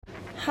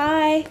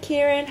Hi,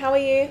 Kieran. How are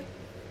you?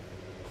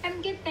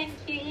 I'm good, thank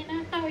you.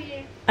 How are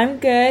you? I'm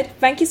good.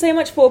 Thank you so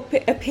much for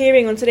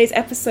appearing on today's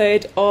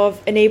episode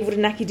of Enabled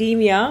in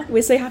Academia.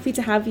 We're so happy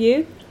to have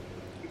you.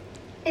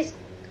 It's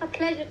a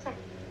pleasure to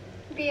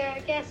be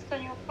a guest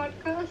on your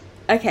podcast.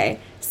 Okay,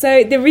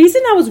 so the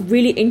reason I was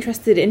really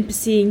interested in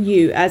pursuing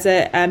you as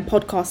a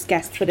podcast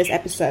guest for this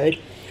episode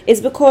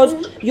is because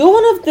you're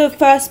one of the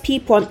first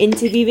people I'm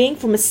interviewing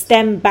from a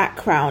STEM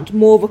background,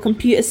 more of a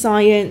computer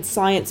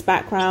science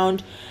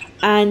background,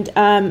 and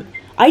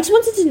I just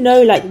wanted to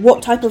know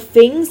what type of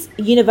things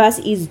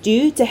universities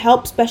do to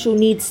help special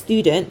needs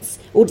students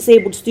or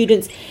disabled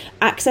students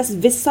access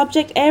this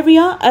subject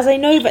area, as I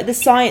know that the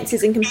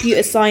sciences and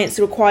computer science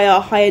require a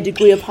higher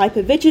degree of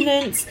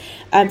hypervigilance.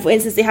 For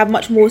instance, they have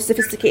much more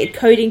sophisticated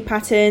coding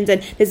patterns,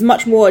 and there's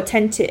much more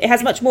attentive. It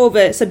has much more of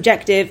a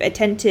subjective,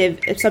 attentive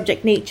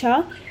subject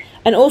nature.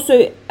 And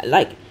also,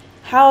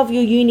 how have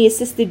your uni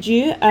assisted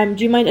you?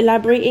 Do you mind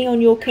elaborating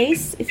on your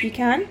case, if you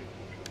can?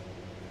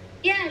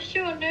 Yeah,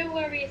 sure, no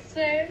worries.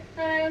 So,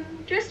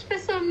 just for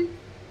some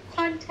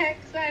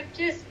context, I've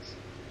just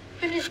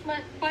finished my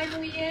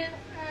final year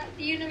at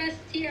the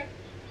University of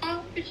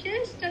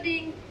Hertfordshire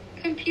studying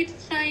computer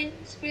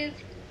science with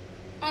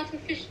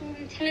artificial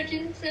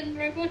intelligence and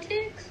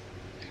robotics,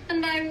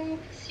 and I will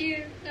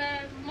pursue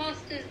a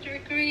master's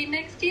degree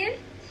next year.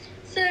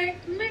 So,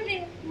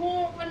 moving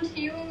more onto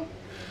your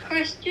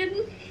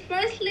question,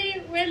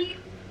 firstly, when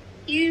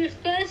you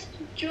first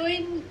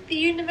join the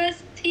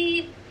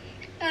university,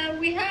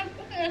 we have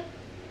a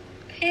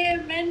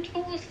peer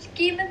mentor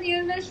scheme at the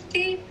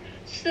university,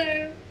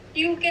 so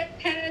you'll get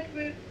paired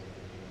with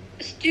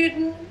a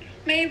student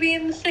maybe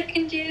in the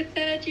second year,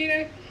 third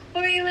year,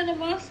 or even a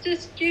master's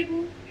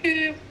student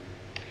who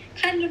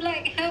kind of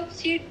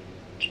helps you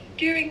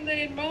during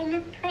the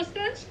enrollment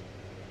process,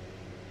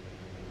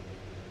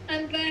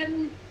 and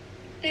then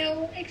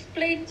they'll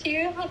explain to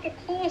you how the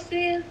course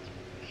is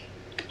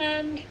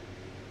and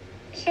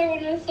so on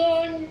and so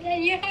on,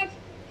 and you have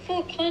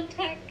full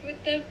contact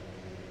with them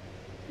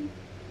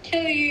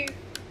till you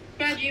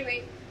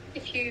graduate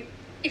if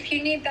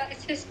you need that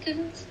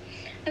assistance,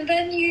 and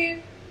then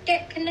you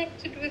get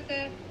connected with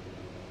a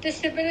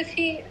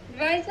disability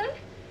advisor.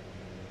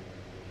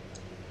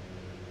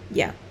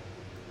 Yeah.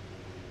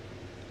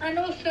 And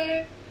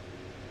also,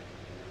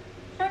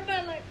 from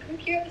a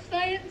computer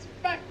science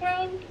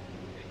background,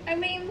 I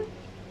mean,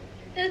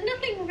 there's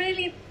nothing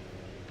really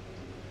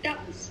that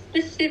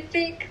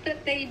specific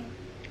that they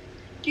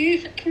do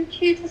for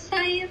computer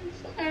science.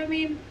 I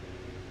mean,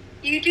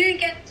 you do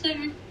get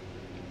some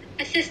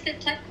assistive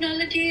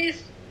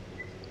technologies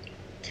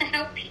to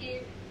help you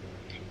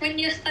when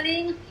you're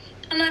studying,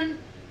 and I'm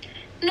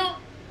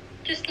not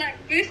just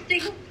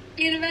boosting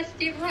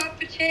University of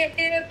Hertfordshire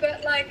here,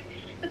 but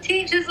the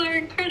teachers are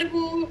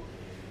incredible,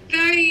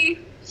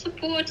 very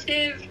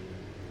supportive,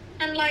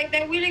 and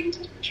they're willing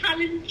to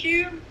challenge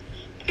you,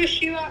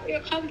 push you out your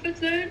comfort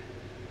zone.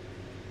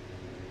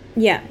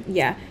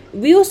 Yeah.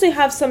 We also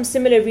have some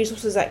similar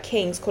resources at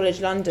King's College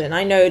London.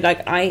 I know,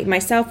 I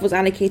myself was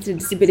allocated a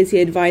disability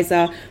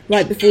advisor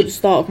right before the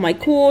start of my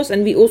course,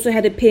 and we also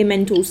had a peer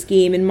mentor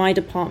scheme in my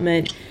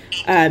department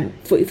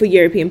for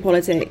European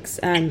politics.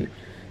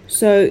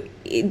 So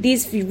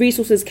these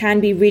resources can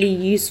be really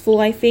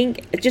useful, I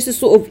think, just to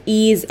sort of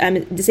ease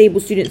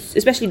disabled students,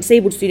 especially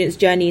disabled students'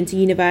 journey into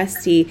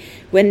university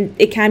when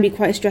it can be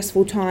quite a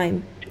stressful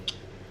time.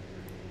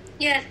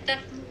 Yes,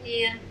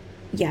 definitely, yeah.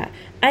 Yeah.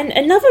 And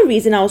another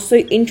reason I was so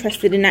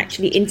interested in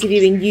actually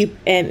interviewing you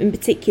in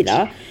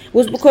particular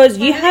was because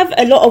you have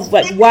a lot of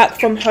work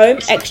from home,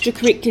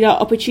 extracurricular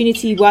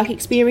opportunity work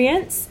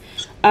experience.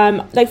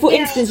 For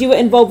instance, you were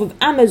involved with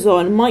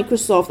Amazon,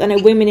 Microsoft, and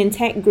a Women in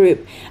Tech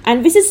group,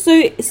 and this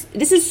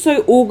is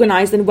so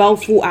organized and well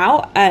thought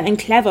out and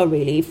clever,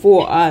 really,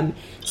 for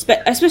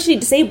especially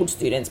disabled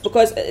students,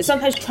 because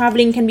sometimes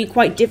traveling can be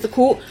quite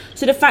difficult.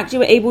 So the fact you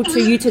were able to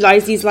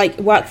utilize these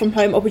work from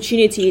home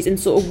opportunities and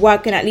sort of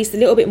work in at least a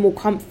little bit more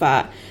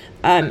comfort,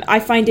 I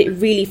find it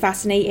really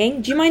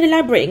fascinating. Do you mind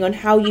elaborating on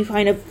how you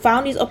kind of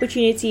found these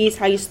opportunities,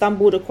 how you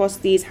stumbled across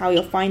these, how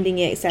you're finding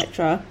it,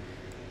 etc.?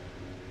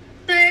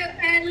 So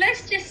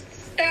let's just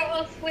start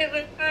off with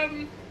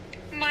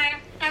my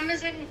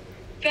Amazon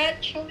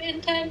virtual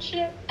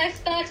internship. I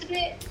started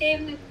it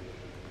in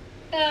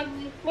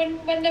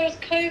when there was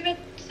COVID,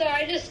 so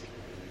I just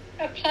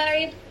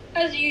applied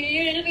as you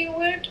usually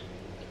would,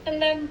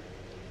 and then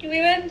we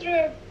went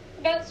through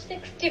about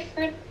 6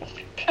 different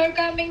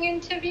programming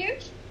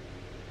interviews,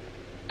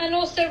 and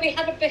also we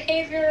had a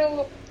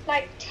behavioural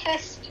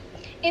test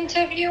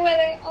interview where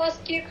they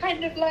asked you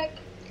kind of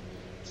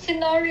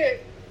scenario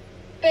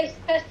based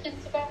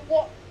questions about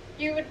what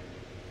you would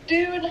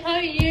do and how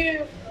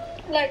you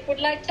would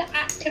like to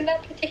act in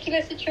that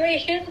particular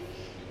situation,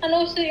 and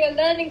also your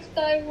learning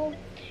style,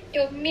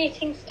 your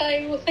meeting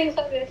style, things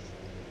like this.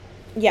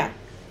 Yeah,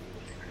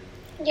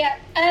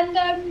 and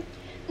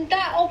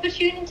that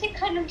opportunity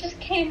kind of just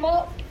came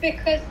up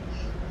because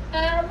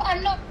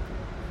I'm not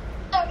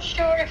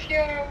sure if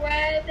you're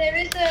aware, there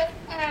is a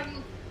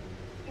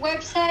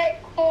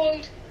website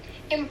called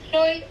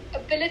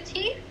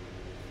employability.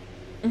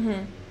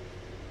 Mm-hmm.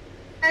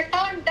 I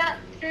found that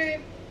through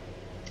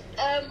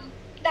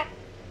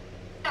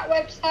that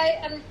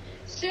website, and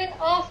soon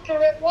after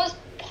it was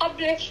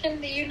published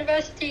in the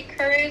University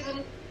Careers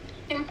and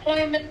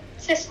Employment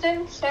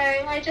System, so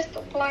I just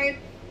applied,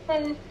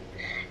 and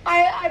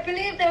I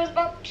believe there was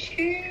about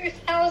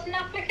 2,000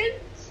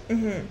 applicants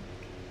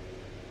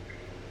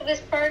for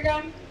this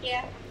program.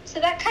 Yeah, so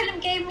that kind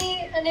of gave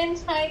me an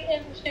insight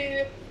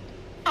into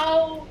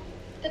how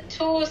the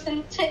tools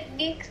and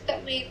techniques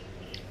that we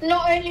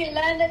not only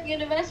learn at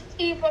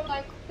university, but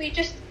like we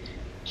just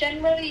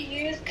generally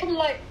use can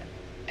like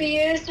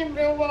be used in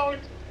real world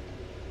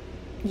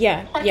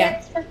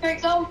contexts. So for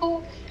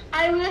example,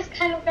 I was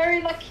kind of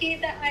very lucky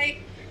that I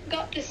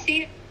got to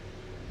see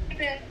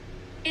the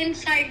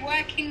inside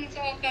workings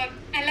of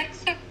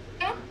Alexa,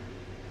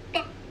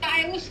 but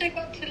I also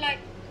got to like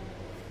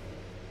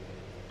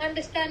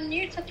understand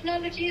new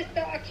technologies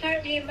that are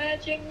currently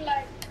emerging,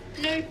 like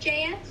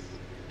Node.js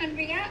and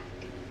React.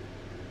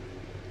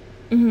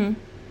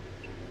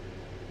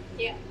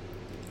 Yeah,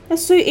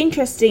 that's so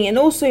interesting. And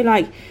also,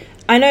 like,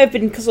 I know I've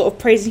been sort of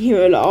praising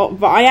you a lot,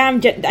 but I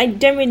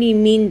genuinely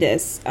mean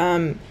this.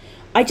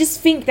 I just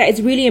think that it's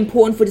really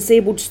important for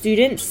disabled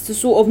students to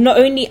sort of not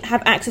only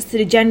have access to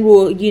the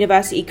general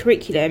university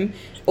curriculum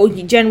or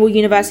general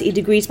university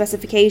degree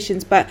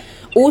specifications, but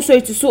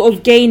also to sort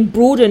of gain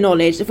broader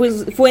knowledge, for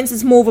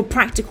instance, more of a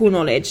practical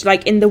knowledge,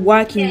 like in the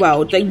working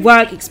world, like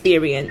work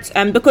experience.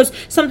 Because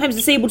sometimes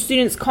disabled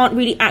students can't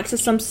really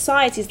access some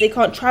societies, they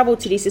can't travel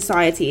to these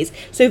societies,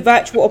 so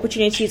virtual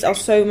opportunities are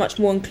so much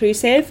more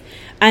inclusive.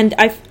 And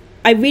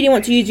I really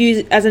want to use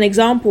you as an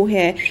example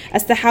here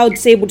as to how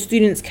disabled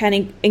students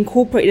can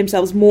incorporate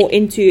themselves more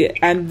into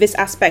this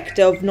aspect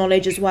of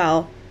knowledge as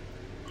well.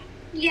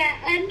 Yeah,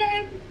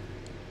 and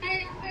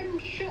I'm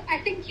sure, I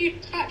think you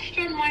touched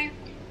on my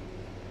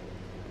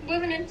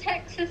Women in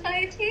Tech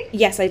Society.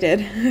 Yes, I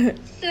did.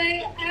 So,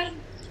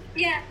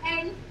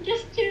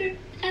 just to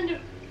kind of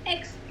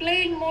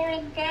explain more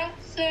on that.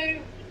 So,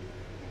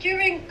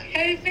 during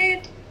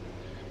COVID,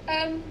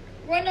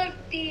 one of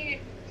the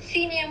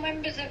senior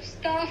members of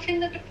staff in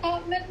the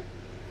department,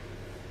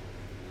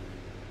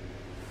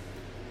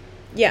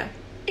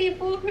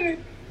 people who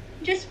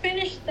just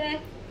finished their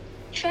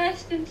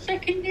first and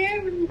second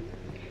year, and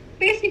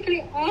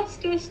basically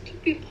asked us to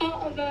be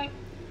part of a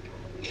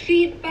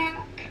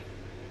feedback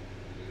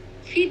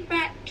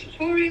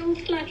tutorial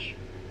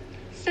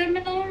 /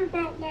 seminar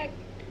about like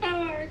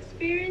how our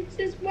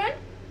experiences went.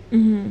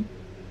 And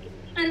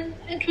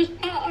it was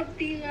part of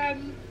the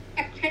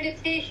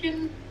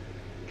accreditation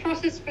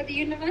process for the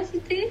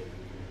university.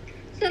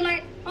 So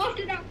like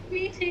after that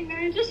meeting,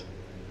 I just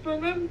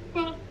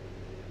remember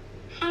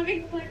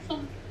having like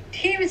some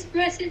Teams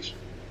message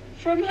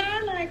from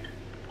her, like,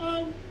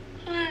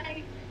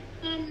 hi,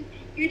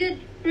 you did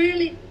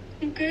really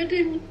good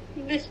in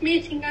this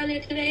meeting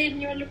earlier today,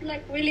 and you're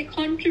like really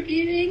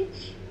contributing,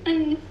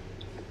 and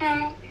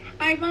I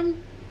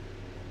run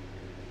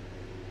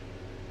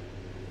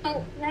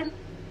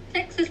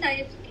Tech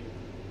Society.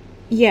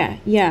 Yeah.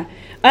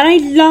 And I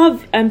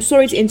love,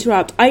 sorry to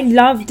interrupt, I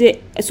love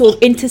the sort of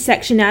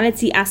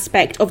intersectionality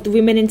aspect of the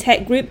Women in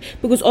Tech group,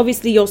 because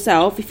obviously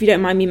yourself, if you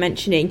don't mind me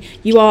mentioning,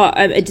 you are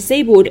a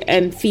disabled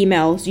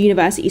female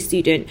university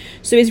student.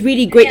 So it's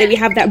really great that we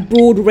have that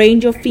broad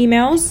range of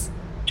females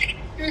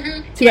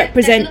to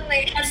represent.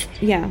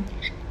 Definitely.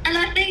 And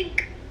I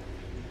think,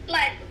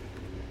 like,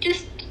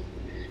 just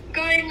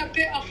going a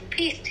bit off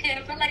piste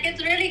here, but like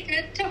it's really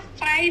good to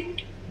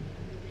find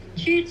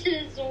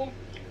tutors or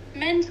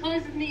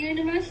mentors in the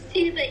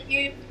university that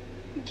you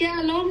get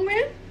along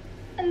with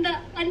and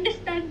that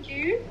understand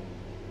you,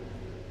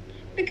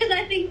 because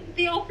I think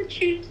the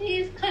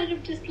opportunities kind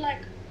of just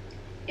like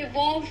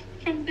evolve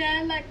from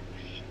there. Like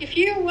if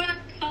you work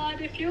hard,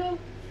 if you're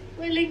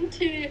willing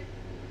to,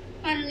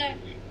 I don't know,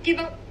 give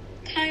up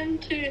time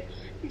to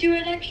do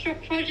an extra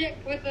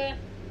project with an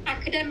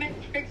academic,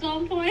 for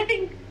example, I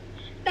think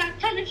that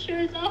kind of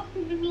shows up,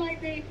 and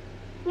like they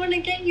want to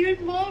get you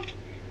involved.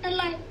 And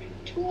like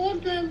to all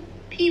the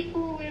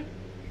people with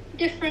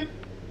different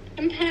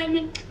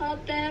impairments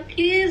out there,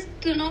 please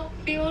do not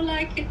feel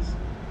like it's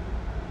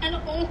an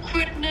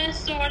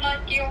awkwardness or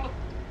like you're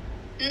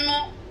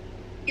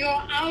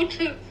out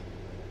of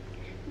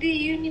the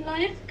uni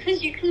life,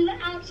 because you can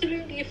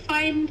absolutely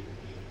find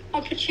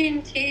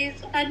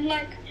opportunities, and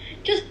like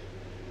just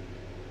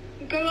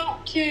go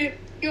up to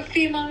your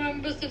female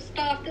members of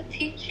staff that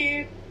teach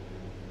you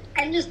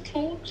and just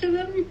talk to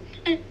them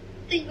and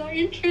think you're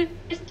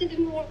interested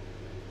in what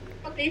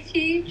they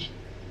teach.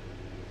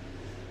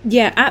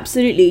 Yeah,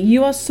 absolutely.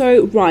 You are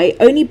so right.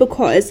 Only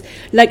because,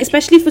 like,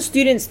 especially for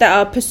students that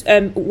are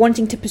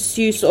wanting to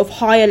pursue sort of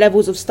higher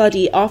levels of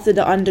study after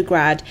the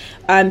undergrad,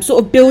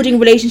 sort of building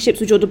relationships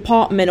with your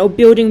department or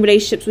building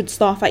relationships with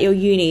staff at your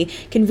uni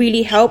can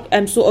really help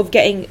sort of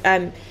getting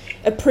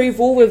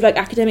approval with like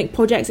academic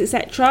projects,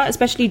 etc.,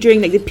 especially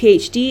during like the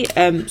PhD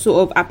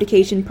sort of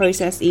application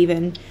process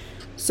even.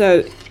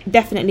 So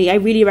definitely, I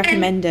really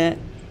recommend it.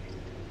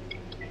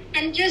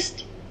 And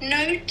just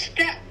note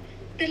that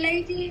the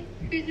lady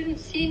who's in the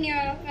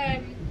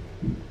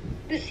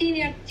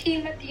senior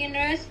team at the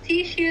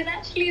university, she was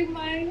actually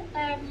my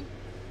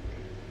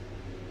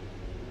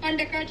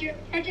undergraduate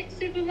project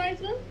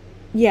supervisor.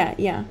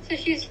 Yeah. So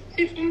she's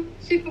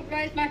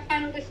supervised my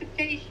final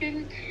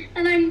dissertation,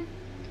 and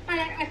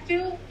I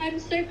feel I'm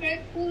so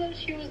grateful that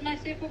she was my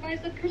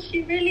supervisor, because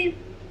she really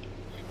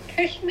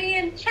pushed me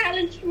and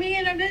challenged me,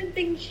 and I don't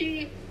think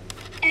she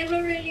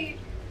ever really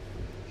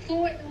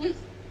thought it was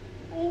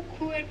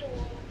awkward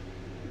or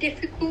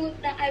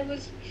difficult that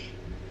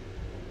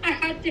I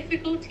had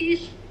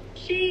difficulties.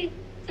 She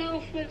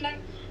herself was like,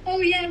 oh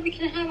yeah, we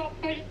can have our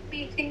project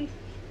meetings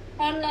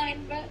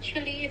online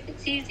virtually if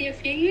it's easier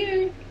for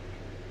you.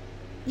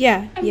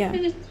 Yeah.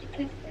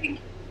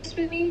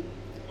 With me.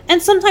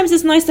 And sometimes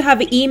it's nice to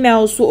have an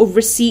email sort of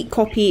receipt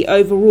copy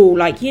overall,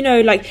 like, you know,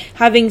 like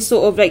having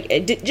sort of like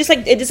just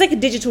like it's like a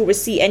digital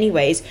receipt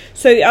anyways.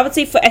 So I would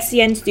say for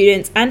SEN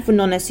students and for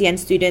non-SEN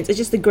students, it's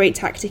just a great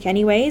tactic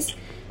anyways,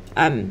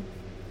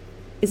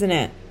 isn't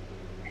it?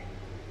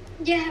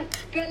 Yeah,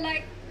 but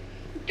like,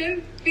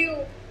 don't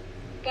feel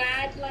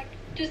bad. Like,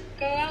 just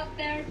go out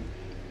there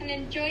and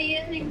enjoy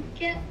it and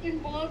get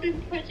involved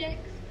in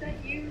projects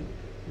that you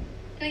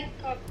think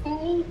are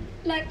cool.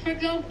 Like, for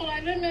example,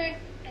 I don't know if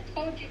I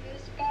told you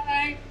this, but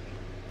I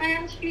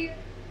actually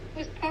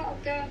was part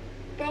of the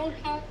Bold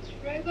Hearts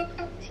Robot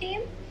Cup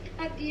team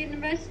at the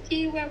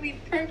university, where we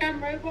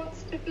program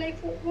robots to play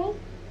football.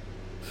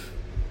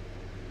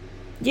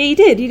 Yeah, you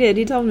did.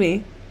 You told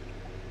me.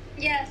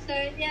 Yeah, so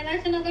yeah,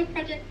 that's another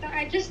project that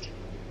I just,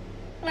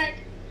 like,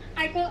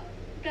 I got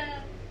the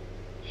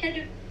head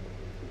of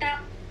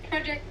that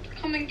project to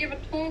come and give a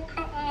talk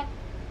at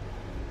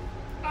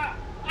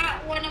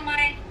one of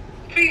my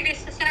previous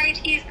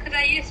societies, because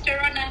I used to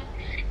run an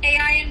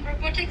AI and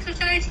robotics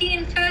society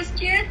in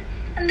first year,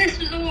 and this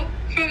was all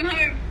from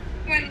home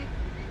when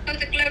there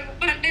was a global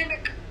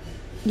pandemic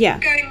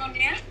going on,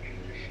 yeah?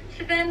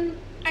 So then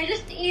I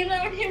just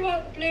emailed him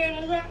out of the blue, and I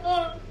was like,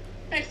 oh,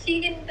 I've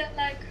seen that,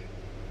 like,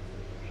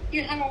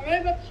 you have a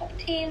Robocop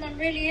team, I'm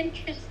really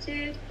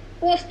interested.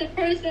 What's the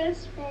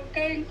process for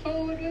going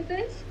forward with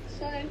this?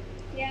 So,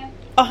 yeah.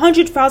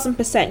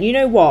 100,000%. You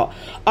know what?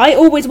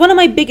 One of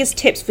my biggest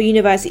tips for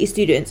university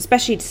students,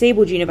 especially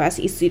disabled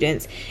university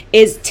students,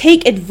 is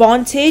take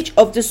advantage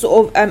of the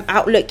sort of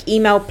Outlook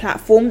email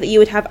platform that you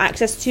would have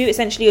access to,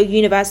 essentially your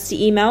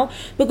university email,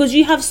 because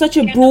you have such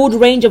a broad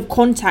range of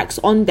contacts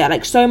on there,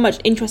 like so much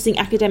interesting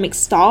academic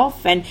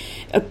staff and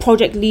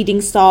project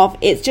leading staff.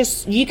 It's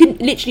just, you can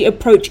literally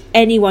approach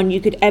anyone you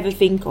could ever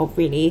think of,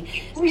 really.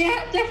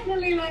 Yeah,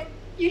 definitely. Like,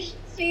 you should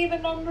see the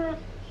number of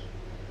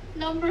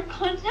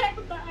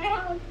contacts that I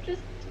have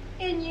just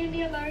in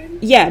uni alone.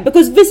 Yeah,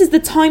 because this is the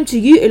time to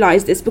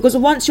utilize this, because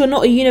once you're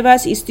not a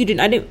university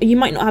student, you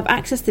might not have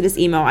access to this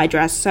email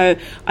address. So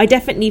I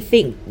definitely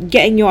think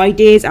getting your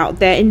ideas out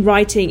there in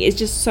writing is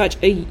just such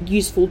a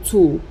useful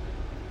tool.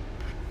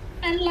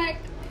 And like,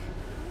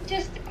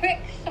 just a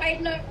quick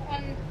side note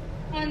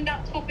on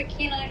that topic,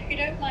 Hina, if you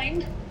don't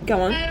mind.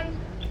 Go on.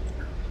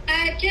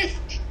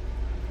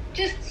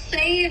 Just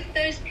save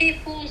those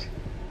people's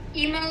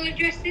email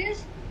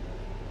addresses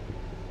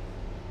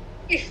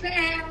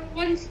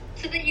once,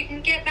 so that you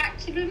can get back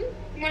to them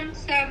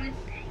once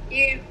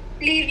you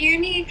leave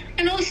uni.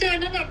 And also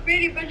another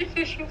really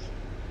beneficial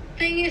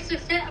thing is to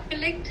set up a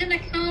LinkedIn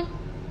account,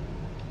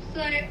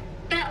 so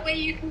that way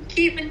you can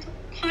keep in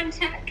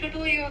contact with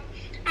all your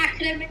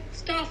academic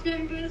staff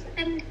members.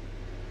 And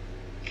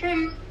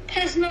from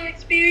personal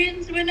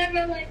experience,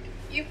 whenever like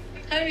you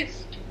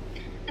post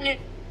and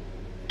it's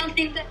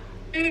something that's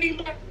really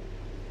like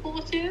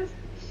supportive,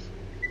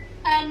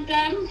 and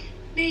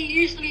they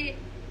usually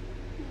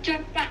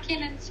jump back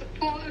in and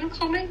support and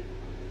comment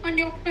on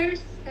your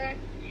posts, so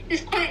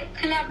it's quite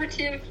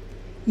collaborative.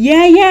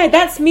 Yeah,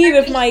 that's me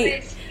with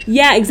my...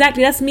 Yeah,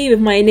 exactly, that's me with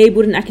my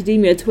Enabled in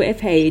Academia Twitter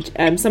page.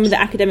 Some of the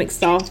academic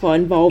staff are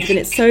involved, and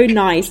it's so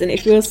nice, and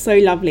it feels so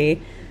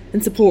lovely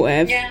and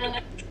supportive. Yeah,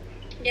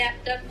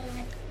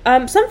 definitely.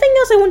 Something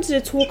else I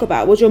wanted to talk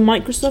about was your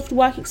Microsoft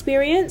work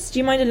experience. Do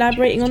you mind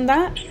elaborating on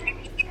that?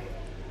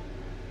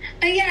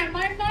 Yeah,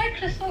 my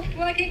Microsoft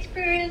work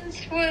experience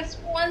was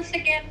once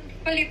again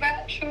fully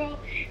virtual.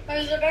 It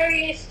was a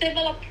very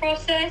similar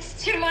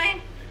process to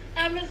my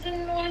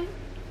Amazon one,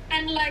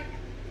 and like,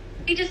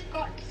 we just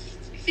got to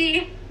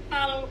see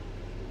how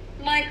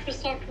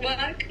Microsoft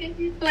work,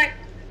 like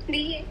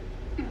the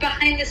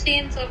behind the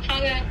scenes of how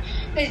the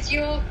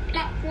Azure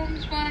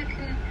platforms work,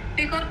 and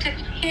we got to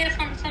hear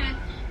from some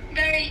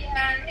very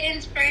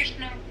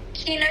inspirational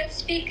keynote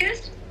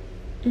speakers.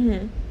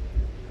 Mm-hmm.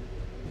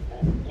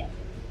 Yeah.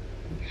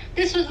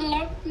 This was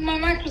my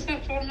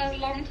Microsoft one was a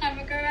long time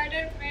ago. I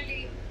don't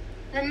really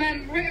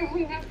remember it all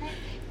that much.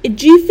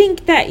 Do you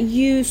think that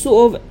you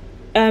sort of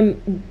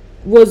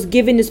was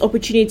given this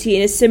opportunity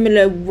in a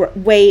similar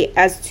way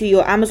as to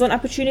your Amazon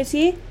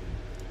opportunity?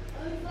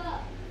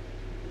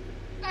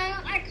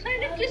 I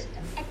kind of just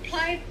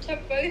applied to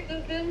both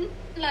of them,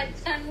 like,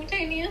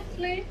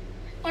 simultaneously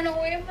on a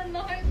whim, in the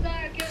hope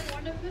that I'd get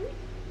one of them.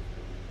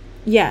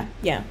 Yeah.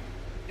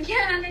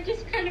 Yeah, and it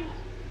just kind of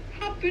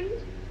happened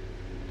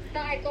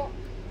that I got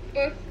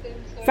both of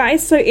them. So. That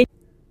is so interesting.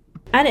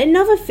 And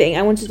another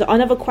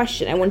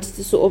question I wanted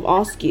to sort of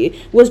ask you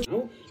was,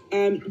 do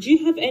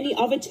you have any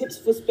other tips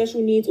for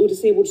special needs or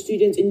disabled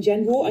students in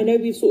general? I know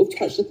we've sort of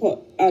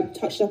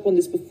touched up on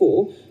this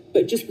before,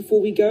 but just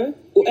before we go,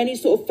 or any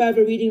sort of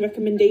further reading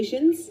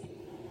recommendations?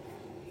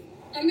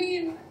 I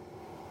mean,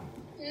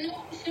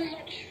 not so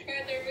much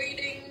further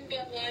reading,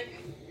 but like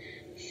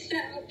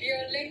set up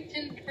your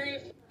LinkedIn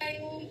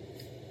profile,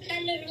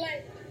 kind of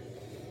like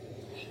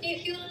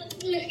if you're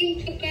looking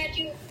for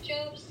graduate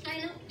jobs,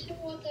 sign up to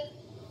all the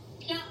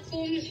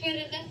platforms,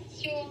 whether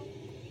that's your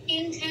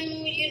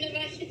internal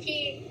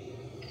university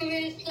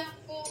careers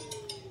platform.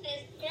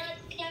 There's Grad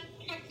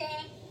Tracker,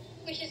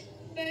 which is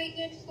very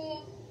good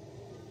for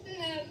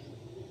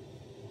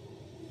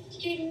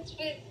students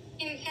with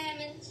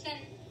impairments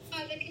and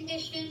other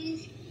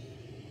conditions.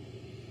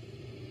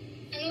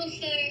 And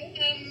also,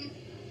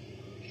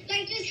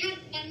 like, just have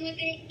fun with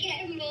it,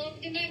 get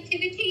involved in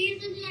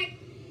activities, and like,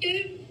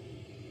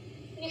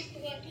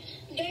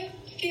 don't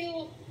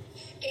feel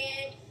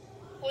scared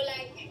or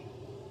like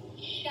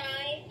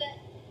shy that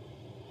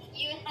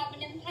you have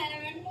an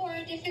impairment or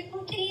a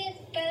difficulty. It's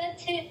better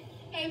to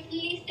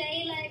openly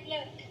say, like,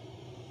 look,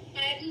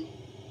 I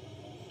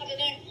don't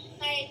know,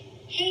 I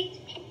hate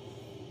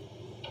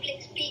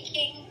public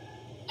speaking,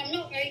 I'm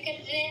not very good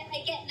at it,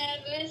 I get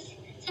nervous,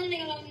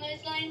 something along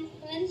those lines,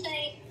 and then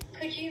say,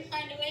 could you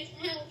find a way to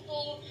help,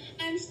 or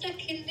I'm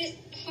stuck in this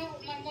part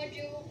of my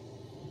module,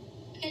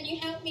 can you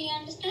help me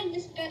understand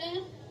this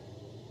better?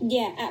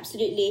 Yeah,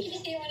 absolutely. You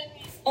see what I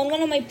mean? On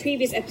one of my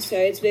previous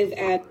episodes with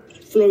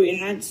Florian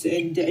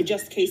Hansen, the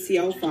Just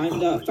KCL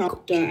founder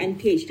and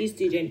PhD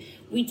student,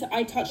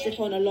 I touched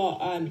upon a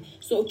lot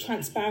sort of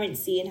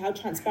transparency and how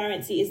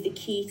transparency is the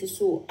key to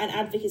and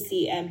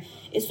advocacy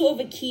is sort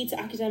of a key to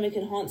academic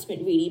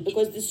enhancement, really,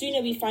 because the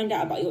sooner we find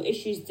out about your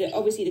issues,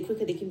 obviously the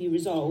quicker they can be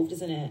resolved,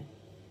 isn't it?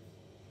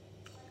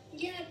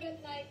 Yeah, but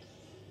like,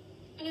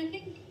 and I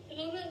think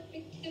another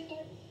big tip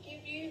I'd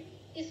give you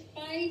is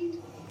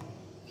find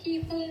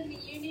people in the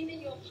uni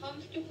that you're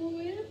comfortable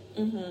with.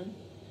 Mm-hmm.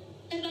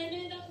 And I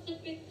know that's a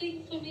big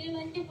thing for me.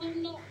 Like, if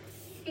I'm not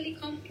fully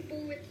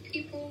comfortable with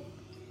people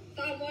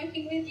that I'm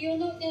working with, you're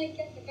not going to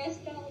get the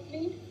best out of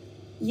me.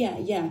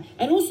 Yeah.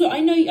 And also,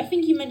 I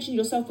think you mentioned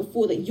yourself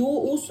before that you're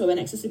also an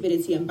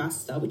accessibility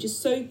ambassador, which is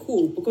so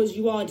cool because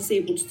you are a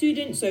disabled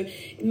student. So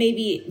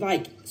maybe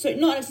not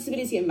an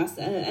accessibility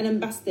ambassador, an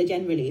ambassador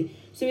generally.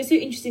 So it's so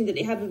interesting that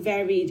they have a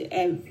variety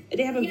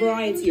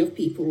of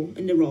people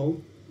in the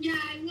role. Yeah,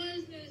 I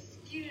was a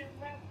student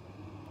rep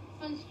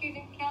on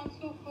student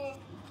council for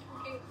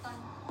computer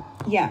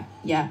science.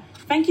 Yeah.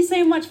 Thank you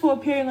so much for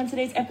appearing on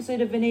today's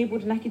episode of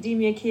Enabled in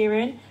Academia,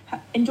 Kieran.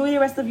 Enjoy the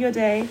rest of your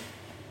day.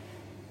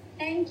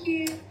 Thank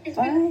you. It's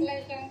been a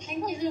pleasure.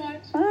 Thank you so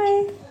much.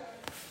 Bye.